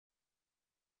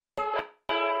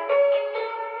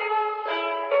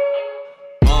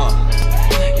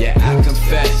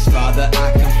Father,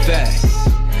 I confess,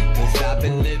 'cause I've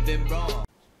been living wrong.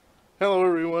 Hello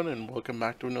everyone and welcome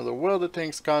back to another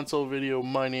WoT Console video.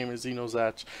 My name is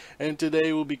Zach and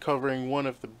today we'll be covering one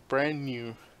of the brand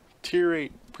new Tier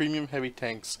 8 premium heavy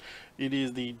tanks. It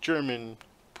is the German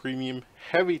premium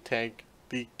heavy tank,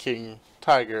 the King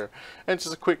Tiger. And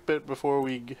just a quick bit before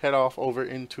we head off over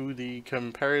into the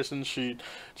comparison sheet,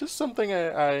 just something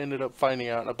I ended up finding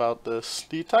out about this.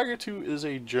 The Tiger II is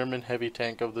a German heavy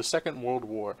tank of the Second World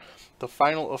War. The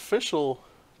final official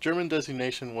German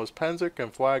designation was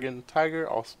Panzerkampfwagen Tiger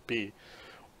aus B,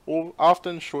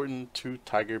 often shortened to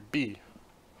Tiger B.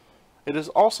 It is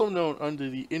also known under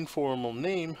the informal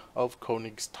name of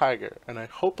Königstiger, and I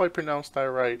hope I pronounced that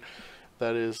right.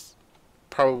 That is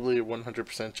probably a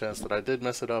 100% chance that I did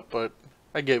mess it up, but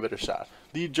I gave it a shot.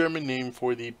 The German name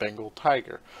for the Bengal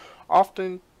tiger,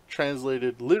 often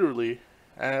translated literally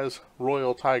as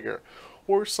Royal Tiger,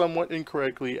 or somewhat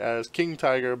incorrectly as King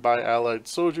Tiger by Allied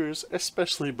soldiers,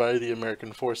 especially by the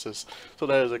American forces. So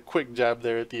that is a quick jab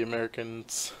there at the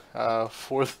Americans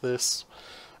for this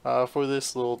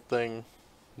little thing.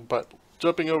 But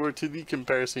jumping over to the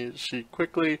comparison sheet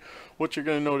quickly, what you're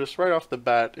going to notice right off the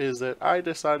bat is that I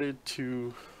decided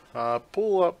to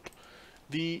pull up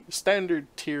the standard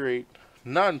Tier 8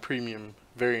 non-premium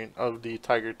variant of the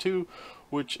Tiger II,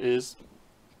 which is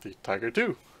the Tiger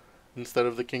II instead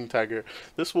of the King Tiger.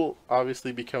 This will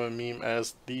obviously become a meme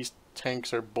as these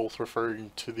tanks are both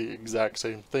referring to the exact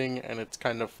same thing, and it's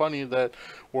kind of funny that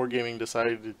Wargaming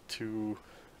decided to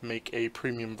make a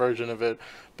premium version of it,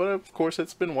 but of course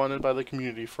it's been wanted by the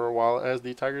community for a while, as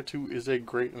the Tiger II is a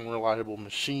great and reliable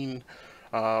machine.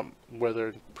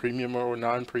 Whether premium or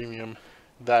non-premium,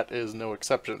 that is no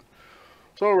exception.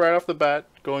 So right off the bat,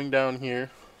 going down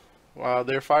here,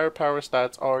 their firepower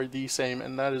stats are the same,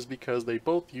 and that is because they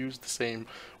both use the same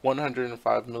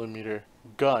 105mm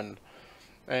gun.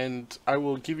 And I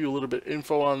will give you a little bit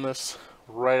info on this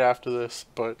right after this,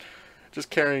 but just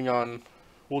carrying on,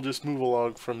 we'll just move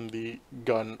along from the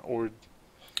gun or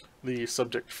the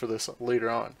subject for this later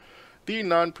on. The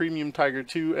non-premium Tiger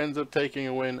II ends up taking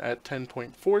a win at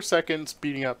 10.4 seconds,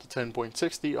 beating out the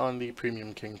 10.60 on the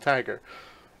premium King Tiger.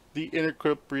 The inner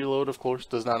clip reload, of course,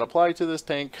 does not apply to this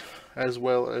tank, as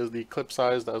well as the clip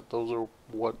size. Those are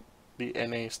what the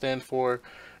NA stand for,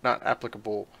 not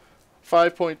applicable.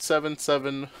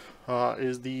 5.77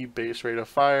 is the base rate of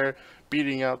fire,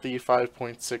 beating out the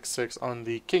 5.66 on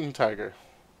the King Tiger.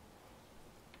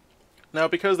 Now,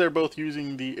 because they're both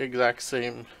using the exact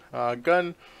same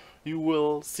gun, you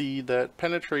will see that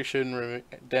penetration,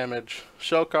 damage,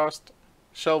 shell cost,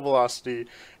 shell velocity,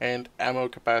 and ammo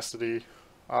capacity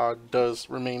does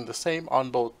remain the same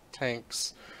on both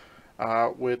tanks,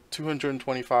 with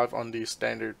 225 on the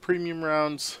standard premium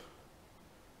rounds,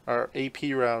 or AP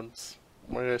rounds.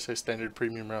 Why did I say standard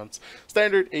premium rounds?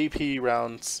 Standard AP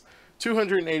rounds,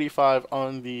 285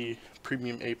 on the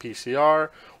premium APCR,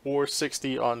 or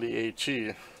 60 on the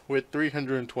HE, with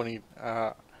 320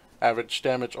 average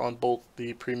damage on both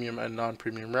the premium and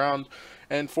non-premium round,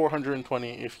 and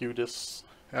 420 if you just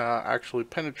actually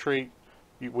penetrate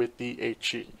with the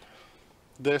HE.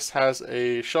 This has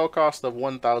a shell cost of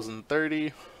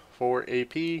 1,030 for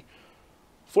AP,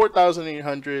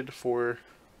 4,800 for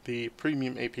the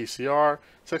premium APCR,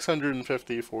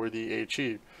 650 for the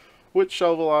HE, with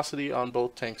shell velocity on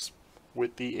both tanks,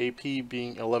 with the AP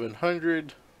being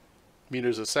 1,100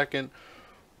 meters a second,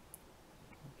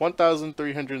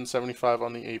 1,375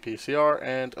 on the APCR,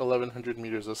 and 1,100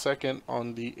 meters a second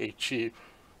on the HE.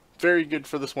 Very good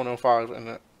for this 105,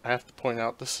 and I have to point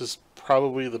out, this is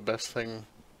probably the best thing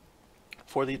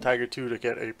for the Tiger II to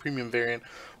get a premium variant,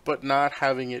 but not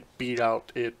having it beat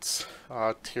out its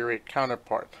Tier 8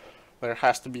 counterpart. There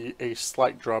has to be a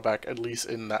slight drawback, at least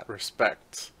in that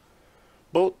respect.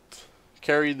 Both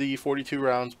carry the 42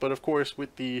 rounds, but of course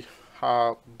with the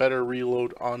better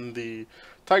reload on the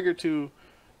Tiger II,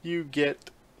 you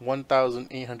get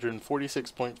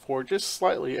 1,846.4, just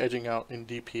slightly edging out in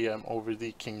DPM over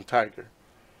the King Tiger.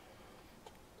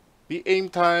 The aim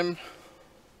time,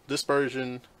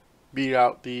 dispersion, beat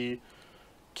out the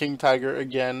King Tiger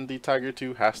again. The Tiger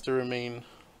II has to remain,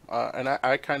 and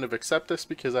I kind of accept this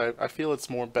because I feel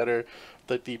it's more better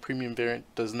that the premium variant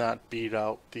does not beat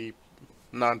out the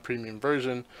non-premium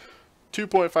version.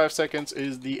 2.5 seconds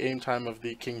is the aim time of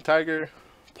the King Tiger,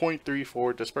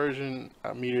 0.34 dispersion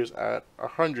meters at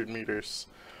 100 meters.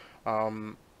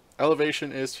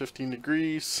 Elevation is 15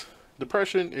 degrees,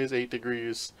 depression is 8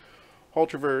 degrees, hull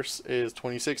traverse is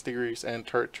 26 degrees, and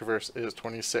turret traverse is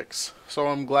 26. So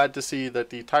I'm glad to see that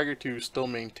the Tiger II still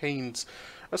maintains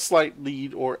a slight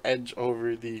lead or edge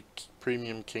over the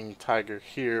premium King Tiger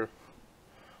here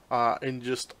in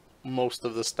just most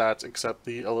of the stats except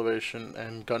the elevation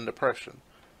and gun depression.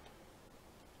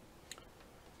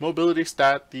 Mobility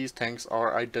stat, these tanks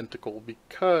are identical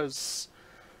because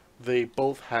they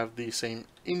both have the same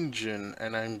engine,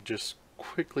 and I'm just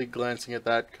quickly glancing at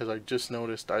that because I just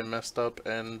noticed I messed up,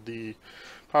 and the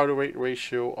power to weight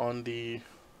ratio on the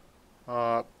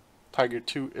Tiger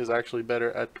 2 is actually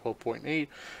better at 12.8,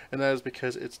 and that is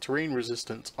because its terrain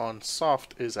resistance on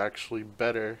soft is actually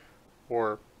better,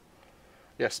 or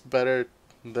yes, better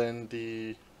than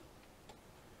the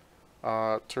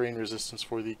terrain resistance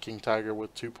for the King Tiger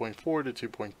with 2.4 to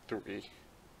 2.3.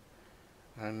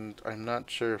 And I'm not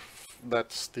sure if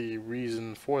that's the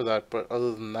reason for that, but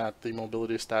other than that, the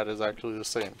mobility stat is actually the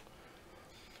same.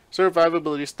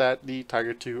 Survivability stat, the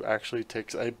Tiger 2 actually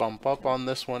takes a bump up on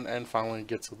this one and finally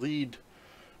gets a lead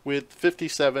with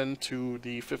 57 to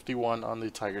the 51 on the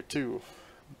Tiger 2.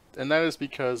 And that is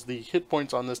because the hit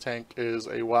points on this tank is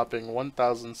a whopping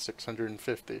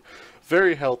 1,650.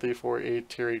 Very healthy for a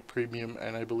tier 8 premium,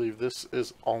 and I believe this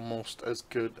is almost as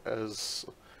good as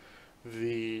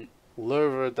the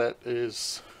Löwe that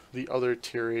is the other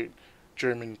tier 8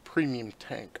 German premium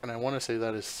tank. And I want to say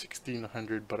that is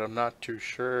 1,600, but I'm not too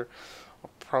sure.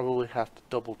 I'll probably have to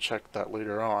double check that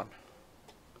later on.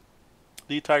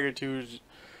 The Tiger 2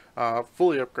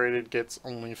 fully upgraded gets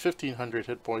only 1,500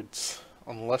 hit points.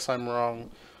 Unless I'm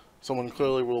wrong, someone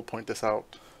clearly will point this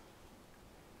out.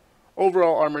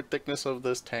 Overall armor thickness of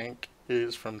this tank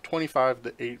is from 25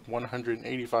 to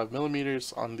 185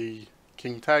 millimeters on the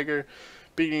King Tiger,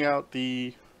 beating out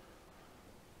the...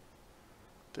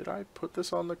 Did I put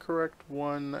this on the correct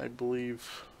one? I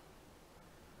believe...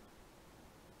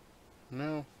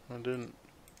 No, I didn't.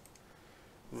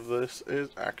 This is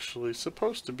actually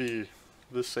supposed to be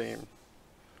the same.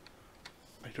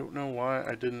 I don't know why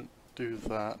I didn't do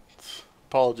that.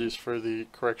 Apologies for the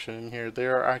correction in here. They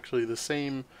are actually the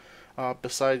same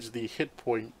besides the hit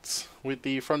points, with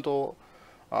the frontal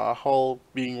hull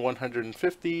being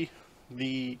 150,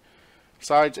 the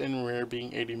sides and rear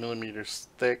being 80 millimeters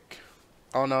thick,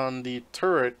 and on the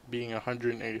turret being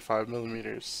 185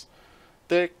 millimeters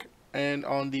thick, and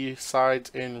on the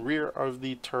sides and rear of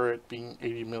the turret being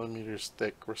 80 millimeters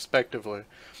thick respectively.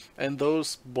 And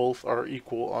those both are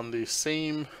equal on the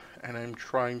same, and I'm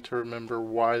trying to remember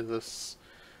why this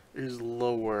is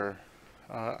lower.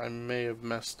 I may have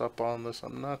messed up on this,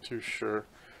 I'm not too sure,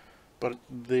 but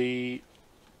the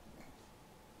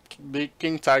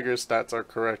King Tiger stats are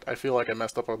correct. I feel like I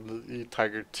messed up on the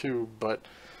Tiger 2, but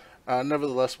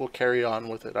nevertheless we'll carry on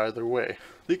with it either way.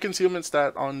 The concealment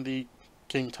stat on the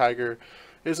King Tiger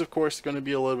is of course going to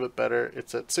be a little bit better.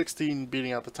 It's at 16,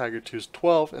 beating out the Tiger 2's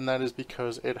 12, and that is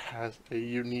because it has a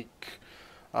unique,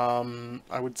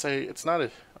 I would say it's not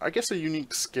a, I guess a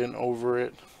unique skin over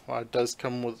it. It does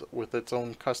come with its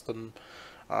own custom,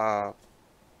 I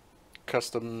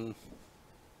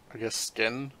guess,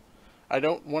 skin. I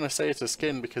don't want to say it's a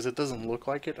skin because it doesn't look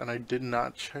like it, and I did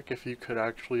not check if you could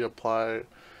actually apply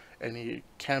any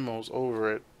camos over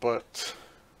it, but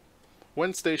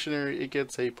when stationary it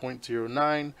gets a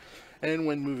 0.09, and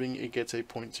when moving it gets a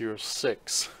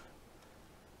 0.06,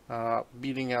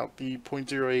 beating out the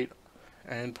 0.08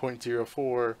 and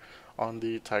 0.04 on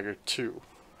the Tiger 2.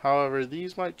 However,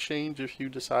 these might change if you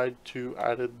decide to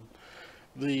add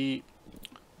the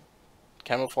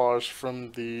camouflage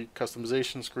from the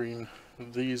customization screen.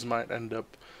 These might end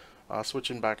up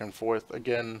switching back and forth.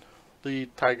 Again, the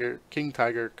King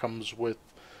Tiger comes with,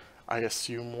 I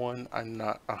assume, one. I'm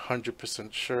not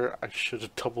 100% sure. I should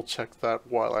have double checked that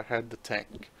while I had the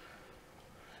tank.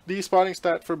 The spotting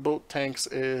stat for both tanks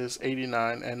is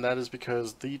 89, and that is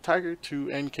because the Tiger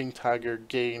 2 and King Tiger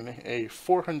gain a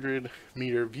 400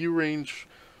 meter view range,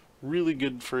 really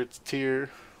good for its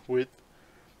tier, with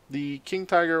the King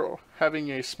Tiger having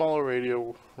a smaller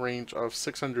radio range of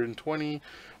 620,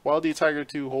 while the Tiger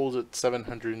 2 holds at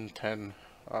 710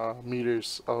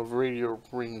 meters of radio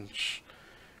range,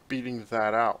 beating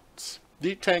that out.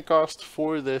 The tank cost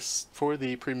for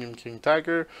the premium King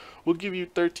Tiger will give you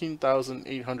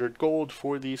 13,800 gold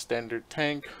for the standard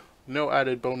tank. No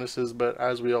added bonuses, but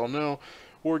as we all know,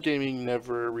 Wargaming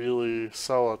never really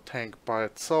sell a tank by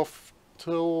itself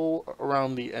till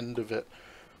around the end of it.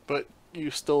 But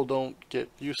you still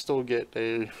get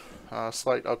a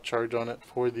slight upcharge on it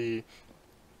for the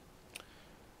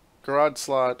garage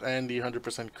slot and the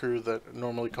 100% crew that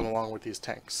normally come along with these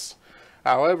tanks.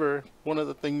 However, one of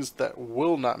the things that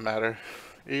will not matter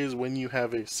is when you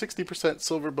have a 60%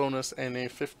 silver bonus and a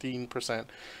 15%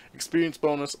 experience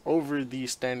bonus over the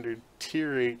standard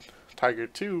tier 8 Tiger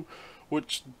 2,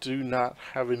 which do not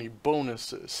have any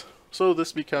bonuses. So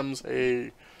this becomes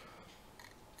a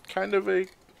kind of a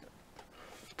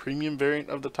premium variant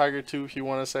of the Tiger II, if you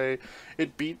want to say.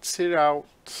 It beats it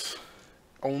out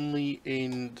only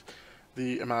in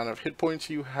the amount of hit points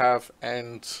you have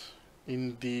and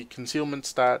in the concealment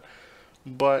stat,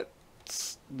 but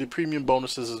the premium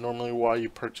bonuses is normally why you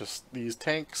purchase these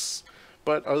tanks.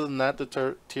 But other than that,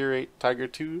 the Tier 8 Tiger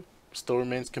II still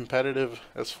remains competitive.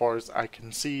 As far as I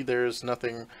can see, there's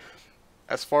nothing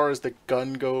as far as the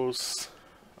gun goes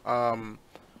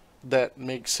that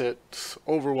makes it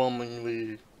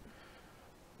overwhelmingly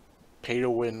pay to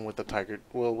win with the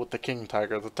with the King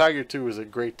Tiger. The Tiger II is a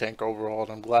great tank overall,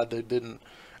 and I'm glad they didn't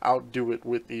outdo it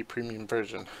with the premium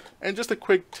version. And just a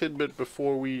quick tidbit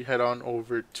before we head on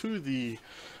over to the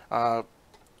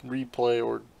replay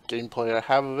or gameplay I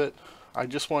have of it. I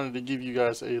just wanted to give you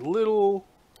guys a little,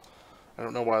 I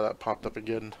don't know why that popped up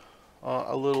again,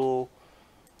 a little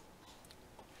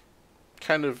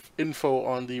kind of info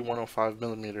on the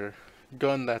 105mm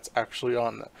gun that's actually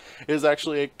on that. It is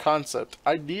actually a concept.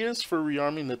 Ideas for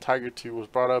rearming the Tiger II was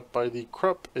brought up by the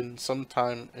Krupp in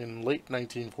sometime in late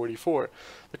 1944.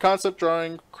 The concept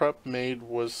drawing Krupp made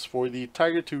was for the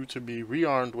Tiger II to be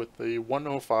rearmed with the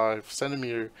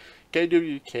 105cm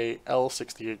KWK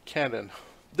L68 cannon.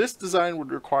 This design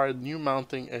would require new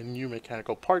mounting and new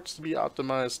mechanical parts to be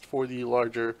optimized for the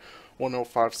larger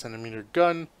 105cm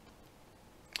gun.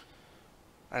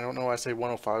 I don't know why I say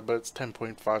 105, but it's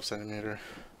 10.5cm.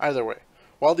 Either way,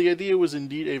 while the idea was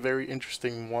indeed a very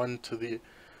interesting one to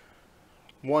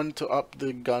up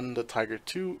the gun, the Tiger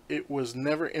II, it was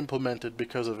never implemented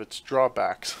because of its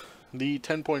drawbacks. The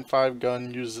 10.5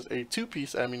 gun uses a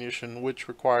two-piece ammunition, which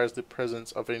requires the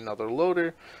presence of another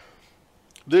loader.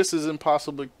 This is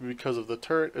impossible because of the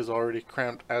turret is already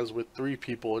cramped as with 3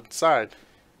 people inside,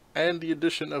 and the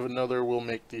addition of another will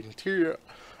make the interior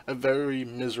a very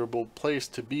miserable place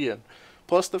to be in.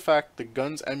 Plus the fact the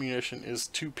gun's ammunition is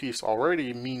two-piece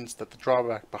already means that the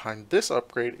drawback behind this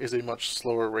upgrade is a much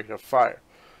slower rate of fire.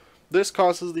 This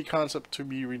causes the concept to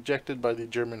be rejected by the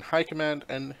German High Command,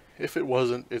 and if it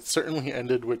wasn't, it certainly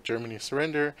ended with Germany's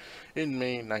surrender in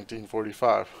May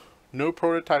 1945. No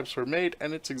prototypes were made,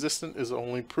 and its existence is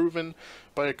only proven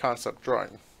by a concept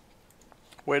drawing.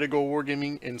 Way to go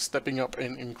Wargaming in stepping up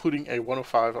and including a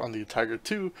 105 on the Tiger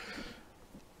II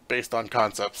based on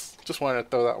concepts. Just wanted to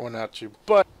throw that one at you.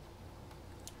 But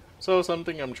so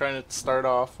something I'm trying to start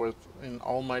off with in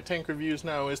all my tank reviews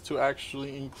now is to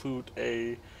actually include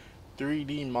a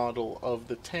 3D model of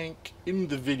the tank in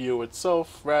the video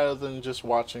itself rather than just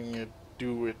watching it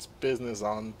do its business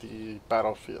on the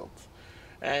battlefield.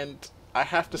 And I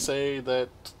have to say that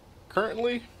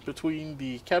currently, between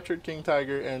the captured King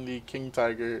Tiger and the King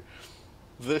Tiger,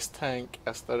 this tank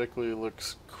aesthetically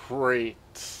looks great.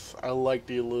 I like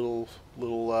the little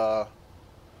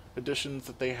additions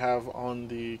that they have on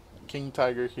the King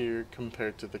Tiger here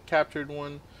compared to the captured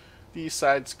one. The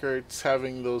side skirts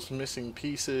having those missing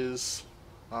pieces,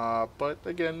 but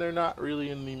again, they're not really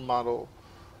in the model,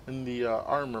 in the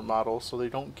armor model, so they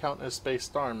don't count as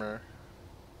spaced armor.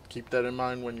 Keep that in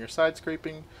mind when you're side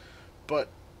scraping. But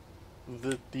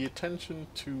the attention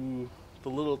to the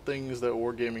little things that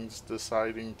Wargaming's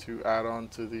deciding to add on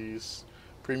to these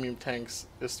premium tanks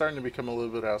is starting to become a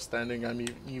little bit outstanding. I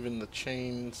mean, even the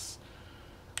chains,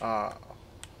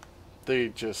 they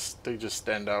just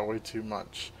stand out way too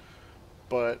much.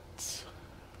 But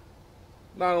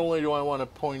not only do I want to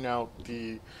point out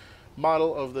the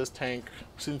model of this tank,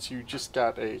 since you just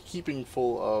got a heaping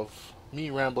full of me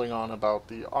rambling on about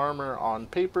the armor on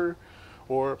paper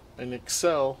or in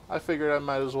Excel, I figured I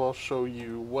might as well show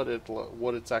you what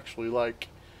it's actually like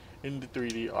in the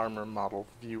 3D armor model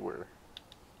viewer.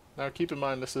 Now keep in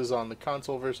mind this is on the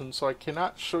console version, so I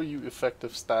cannot show you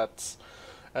effective stats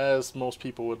as most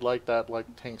people would like that,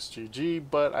 like Tanks GG,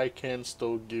 but I can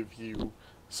still give you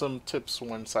some tips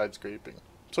when side scraping.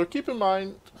 So keep in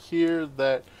mind here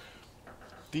that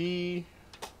the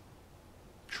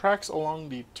tracks along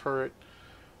the turret,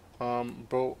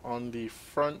 both on the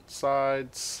front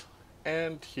sides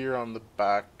and here on the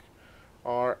back,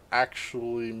 are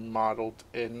actually modeled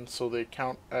in, so they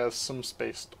count as some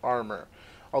spaced armor.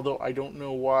 Although I don't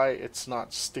know why it's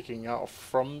not sticking out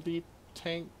from the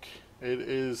tank, it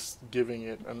is giving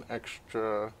it an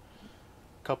extra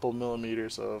couple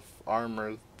millimeters of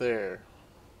armor there.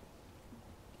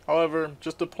 However,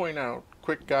 just to point out,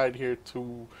 quick guide here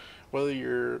to whether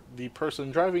you're the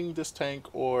person driving this tank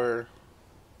or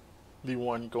the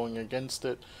one going against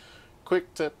it.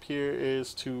 Quick tip here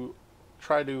is to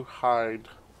try to hide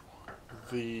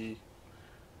the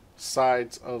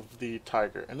sides of the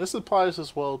Tiger, and this applies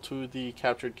as well to the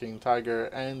captured King Tiger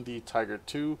and the Tiger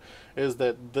II, is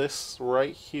that this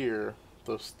right here,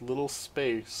 this little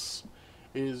space,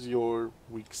 is your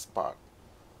weak spot.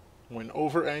 When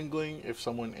over angling, if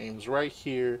someone aims right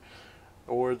here,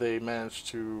 or they manage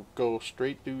to go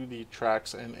straight through the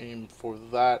tracks and aim for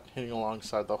that, hitting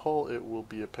alongside the hull, it will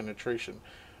be a penetration.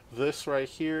 This right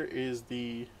here is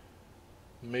the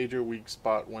major weak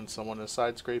spot when someone is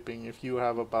side scraping. If you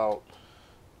have about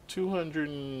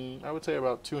 200, I would say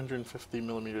about 250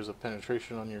 millimeters of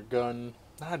penetration on your gun,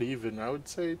 not even, I would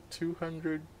say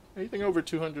 200, anything over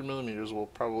 200 millimeters will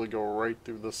probably go right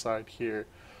through the side here.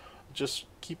 Just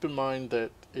keep in mind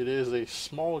that it is a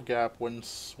small gap when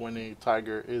a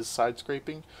tiger is side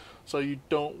scraping, so you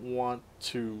don't want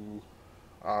to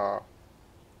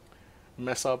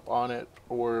mess up on it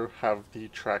or have the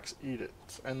tracks eat it,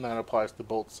 and that applies to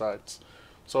both sides.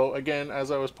 So again,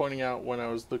 as I was pointing out when I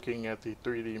was looking at the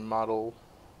 3D model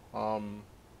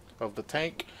of the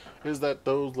tank, is that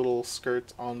those little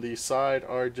skirts on the side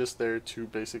are just there to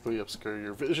basically obscure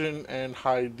your vision and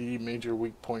hide the major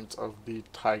weak points of the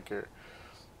tiger.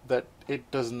 That it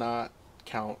does not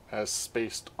count as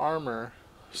spaced armor,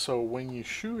 so when you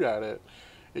shoot at it,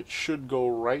 it should go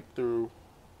right through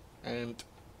and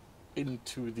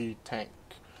into the tank.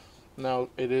 Now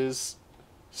it is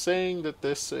saying that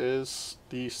this is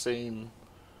the same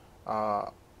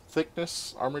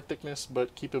thickness, armor thickness,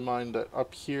 but keep in mind that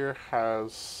up here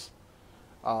has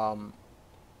a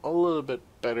little bit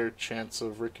better chance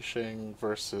of ricocheting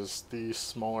versus the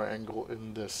smaller angle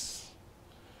in this.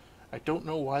 I don't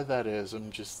know why that is.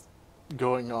 I'm just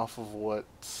going off of what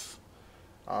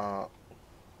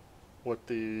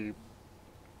the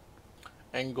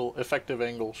effective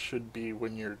angle should be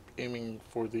when you're aiming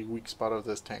for the weak spot of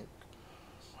this tank.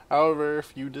 However,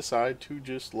 if you decide to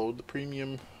just load the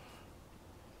premium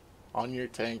on your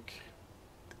tank,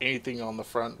 anything on the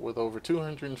front with over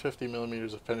 250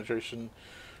 millimeters of penetration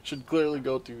should clearly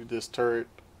go through this turret,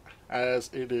 as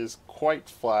it is quite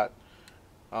flat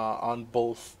on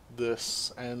both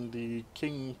this and the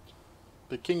King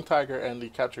Tiger and the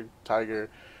Captured Tiger.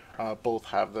 Both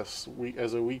have this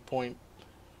as a weak point.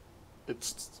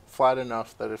 It's flat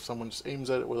enough that if someone just aims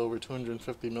at it with over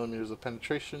 250 millimeters of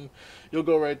penetration, you'll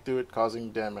go right through it,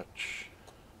 causing damage.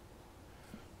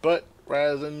 But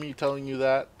rather than me telling you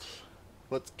that,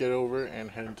 let's get over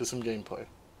and head into some gameplay.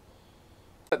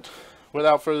 But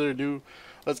without further ado,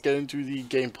 let's get into the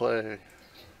gameplay.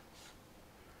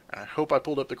 I hope I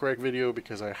pulled up the correct video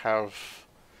because I have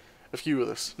a few of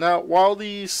this. Now, while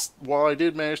I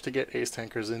did manage to get ace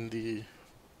tankers in the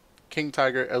King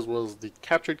Tiger as well as the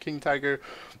Captured King Tiger,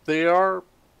 they are,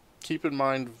 keep in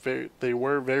mind, they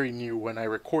were very new when I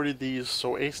recorded these,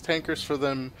 so ace tankers for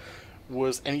them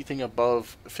was anything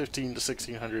above 15 to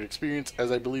 1600 experience,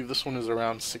 as I believe this one is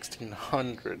around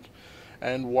 1600.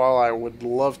 And while I would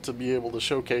love to be able to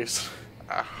showcase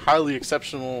a highly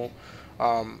exceptional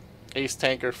ace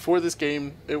tanker for this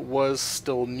game, it was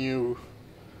still new,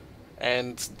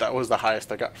 and that was the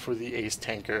highest I got for the ace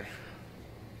tanker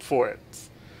for it.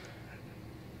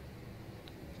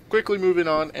 Quickly moving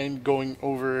on and going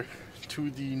over to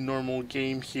the normal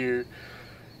game here.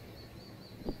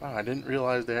 I didn't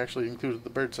realize they actually included the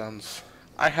bird sounds.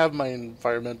 I have my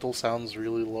environmental sounds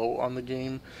really low on the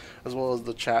game, as well as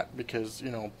the chat, because,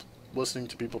 you know, listening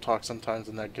to people talk sometimes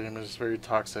in that game is very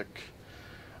toxic.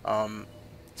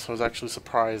 So I was actually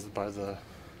surprised by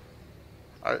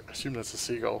I assume that's a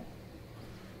seagull.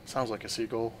 Sounds like a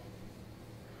seagull.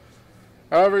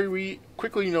 However, we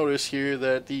quickly notice here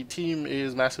that the team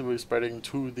is massively spreading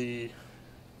to the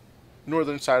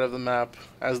northern side of the map,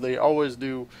 as they always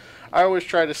do. I always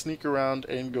try to sneak around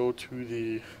and go to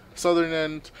the southern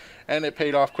end, and it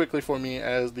paid off quickly for me,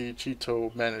 as the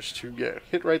Cheeto managed to get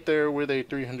hit right there with a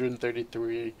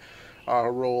 333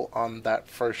 roll on that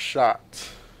first shot.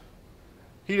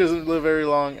 He doesn't live very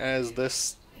long, as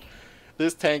this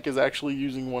tank is actually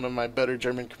using one of my better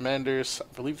German commanders.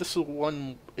 I believe this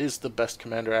one is the best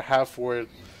commander I have for it,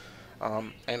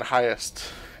 and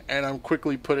highest. And I'm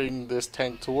quickly putting this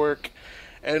tank to work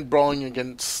and brawling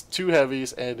against two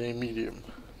heavies and a medium.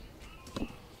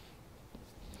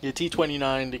 The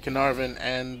T-29, the Carnarvon,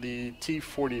 and the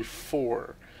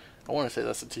T-44. I want to say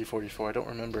that's the T-44. I don't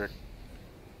remember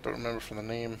from the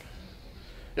name.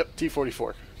 Yep,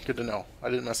 T-44. Good to know. I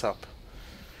didn't mess up.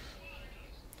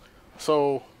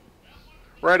 So,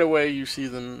 right away you see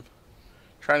them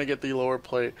trying to get the lower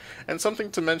plate. And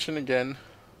something to mention again,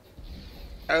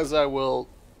 as I will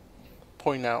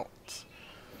point out,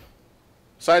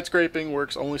 side scraping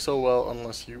works only so well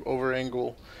unless you over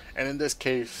angle. And in this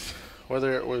case,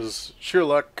 whether it was sheer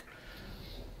luck,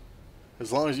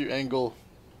 as long as you angle,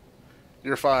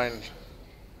 you're fine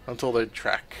until they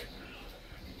track.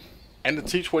 And the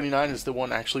T-29 is the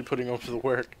one actually putting over the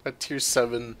work. That tier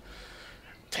 7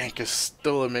 tank is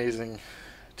still amazing.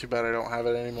 Too bad I don't have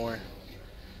it anymore.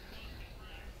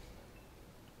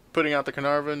 Putting out the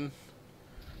Carnarvon.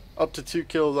 Up to 2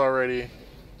 kills already.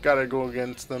 Gotta go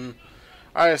against them.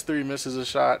 IS-3 misses a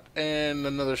shot, and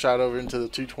another shot over into the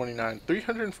 229.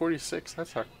 346,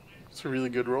 that's a really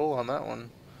good roll on that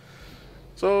one.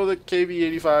 So the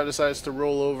KV-85 decides to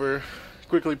roll over,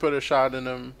 quickly put a shot in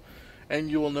him, and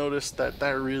you will notice that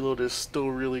that reload is still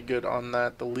really good on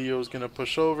that. The Leo's going to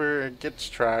push over, it gets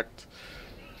tracked.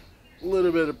 A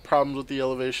little bit of problems with the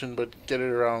elevation, but get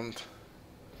it around.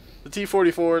 The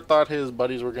T-44 thought his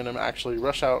buddies were going to actually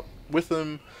rush out with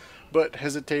him, but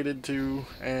hesitated to,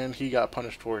 and he got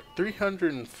punished for it.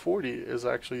 340 is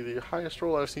actually the highest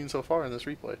roll I've seen so far in this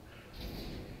replay.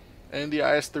 And the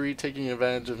IS-3 taking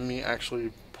advantage of me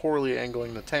actually poorly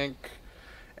angling the tank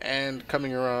and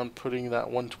coming around putting that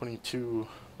 122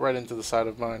 right into the side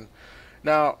of mine.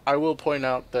 Now, I will point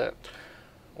out that,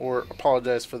 or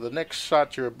apologize for the next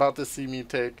shot you're about to see me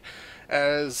take,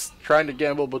 as trying to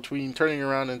gamble between turning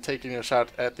around and taking a shot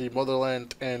at the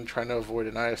motherland and trying to avoid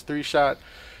an IS-3 shot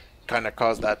kind of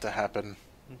caused that to happen.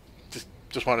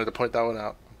 Just wanted to point that one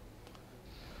out.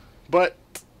 But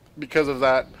because of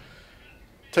that,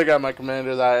 took out my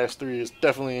commander. The IS-3 is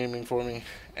definitely aiming for me,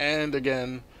 and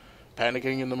again,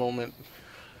 panicking in the moment.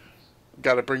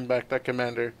 Gotta bring back that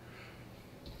commander.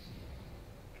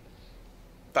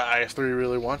 The IS-3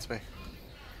 really wants me,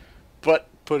 but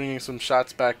putting some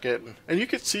shots back in, and you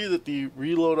can see that the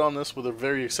reload on this with a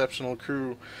very exceptional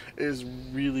crew is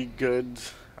really good.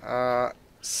 That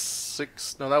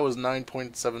was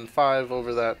 9.75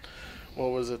 over that.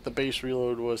 What was it? The base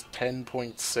reload was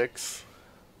 10.6.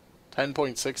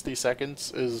 10.60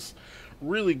 seconds is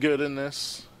really good in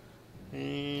this.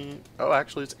 Oh,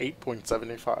 actually, it's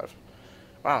 8.75.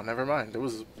 Wow, never mind.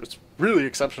 It's really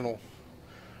exceptional.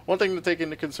 One thing to take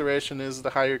into consideration is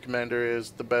the higher your commander is,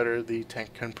 the better the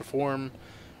tank can perform.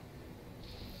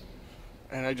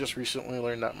 And I just recently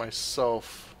learned that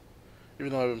myself,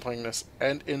 even though I've been playing this.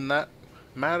 And in that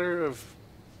matter of,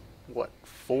 what,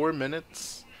 4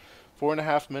 minutes?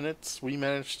 4.5 minutes, we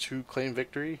managed to claim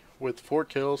victory with 4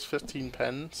 kills, 15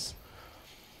 pens.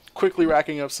 Quickly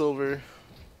racking up silver.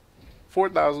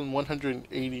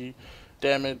 4,180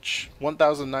 damage,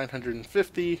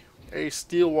 1,950, a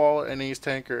steel wall, an ace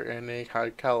tanker, and a high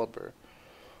caliber.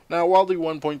 Now, while the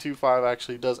 1.25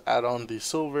 actually does add on the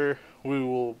silver, we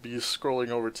will be scrolling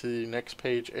over to the next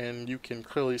page, and you can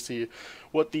clearly see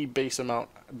what the base amount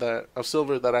of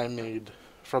silver that I made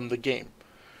from the game,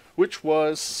 which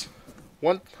was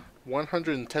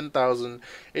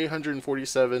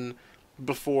 110,847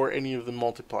 before any of the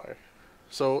multiplier.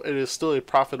 So it is still a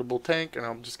profitable tank, and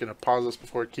I'm just going to pause this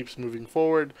before it keeps moving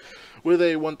forward, with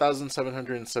a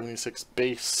 1,776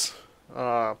 base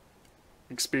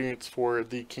experience for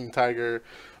the King Tiger.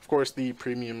 Of course, the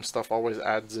premium stuff always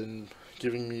adds in,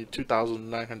 giving me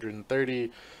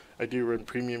 2,930. I do run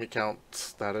premium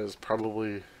accounts. That is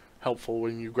probably helpful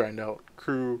when you grind out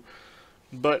crew.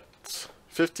 But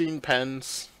 15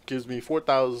 pens gives me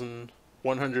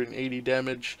 4,180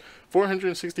 damage,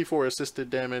 464 assisted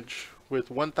damage, with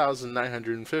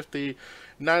 1,950.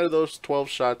 9 of those 12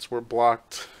 shots were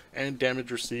blocked, and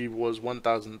damage received was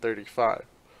 1,035.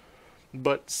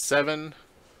 But 7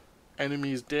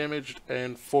 enemies damaged,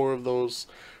 and 4 of those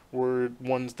were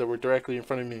ones that were directly in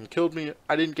front of me and killed me.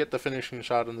 I didn't get the finishing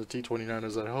shot on the T-29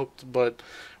 as I hoped, but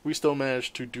we still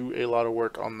managed to do a lot of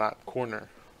work on that corner.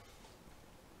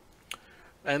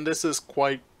 And this is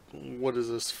quite, what is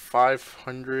this,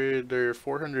 500 or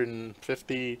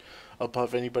 450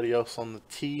 above anybody else on the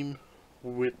team,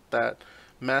 with that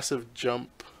massive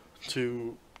jump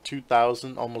to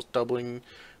 2,000, almost doubling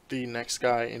the next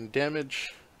guy in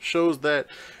damage. Shows that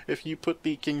if you put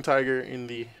the King Tiger in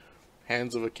the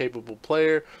hands of a capable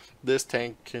player, this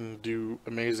tank can do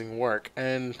amazing work.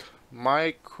 And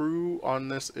my crew on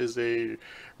this is a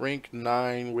rank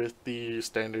 9 with the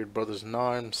standard Brothers in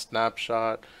Arms,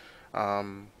 Snapshot,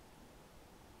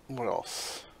 what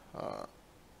else?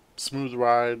 Smooth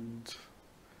Ride.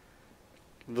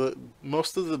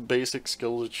 Most of the basic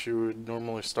skills that you would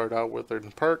normally start out with are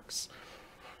in perks.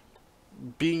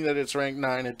 Being that it's rank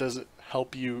 9, it doesn't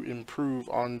help you improve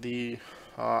on the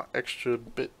extra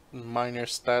bit minor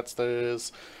stats that it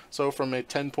is. So from a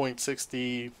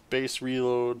 10.60 base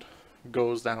reload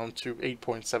goes down to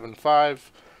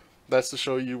 8.75. That's to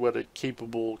show you what a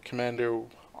capable commander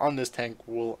on this tank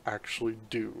will actually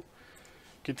do.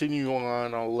 Continuing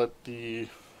on, I'll let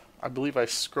I believe I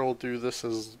scrolled through this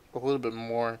as a little bit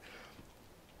more.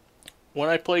 When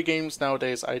I play games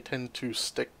nowadays, I tend to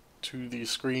stick to the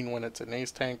screen when it's an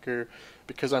ace tanker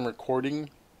because I'm recording.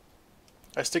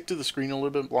 I stick to the screen a little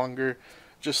bit longer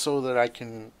just so that I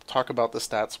can talk about the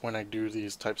stats when I do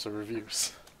these types of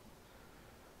reviews.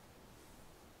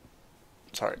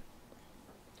 Sorry.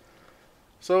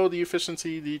 So the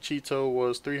efficiency, the Cheeto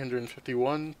was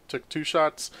 351, took 2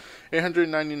 shots,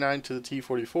 899 to the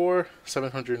T44,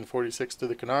 746 to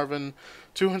the Carnarvon,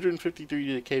 253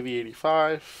 to the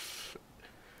KV85,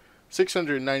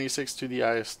 696 to the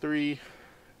IS-3,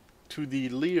 to the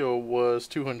Leo was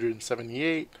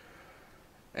 278,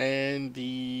 and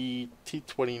the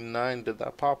T29, did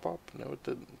that pop up? No, it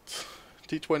didn't.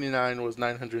 T29 was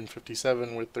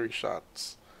 957 with 3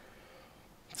 shots.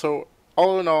 So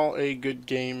all in all, a good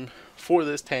game for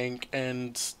this tank,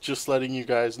 and just letting you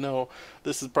guys know,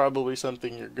 this is probably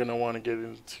something you're going to want to get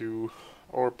into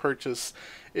or purchase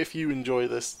if you enjoy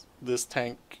this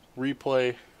tank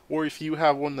replay, or if you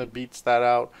have one that beats that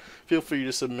out, feel free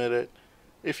to submit it.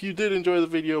 If you did enjoy the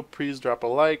video, please drop a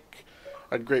like.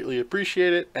 I'd greatly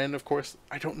appreciate it, and of course,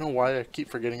 I don't know why I keep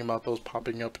forgetting about those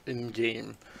popping up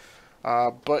in-game.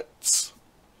 But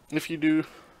if you do,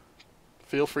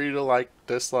 feel free to like,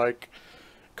 dislike,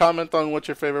 comment on what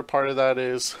your favorite part of that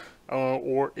is,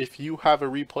 or if you have a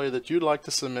replay that you'd like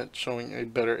to submit showing a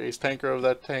better ace tanker of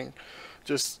that tank,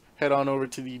 just head on over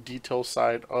to the details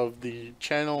side of the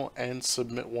channel and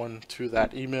submit one to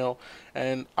that email,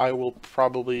 and I will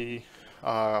probably,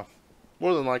 more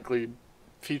than likely,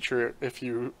 feature it if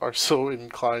you are so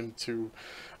inclined to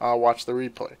watch the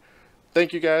replay.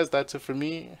 Thank you guys, that's it for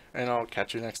me, and I'll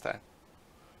catch you next time.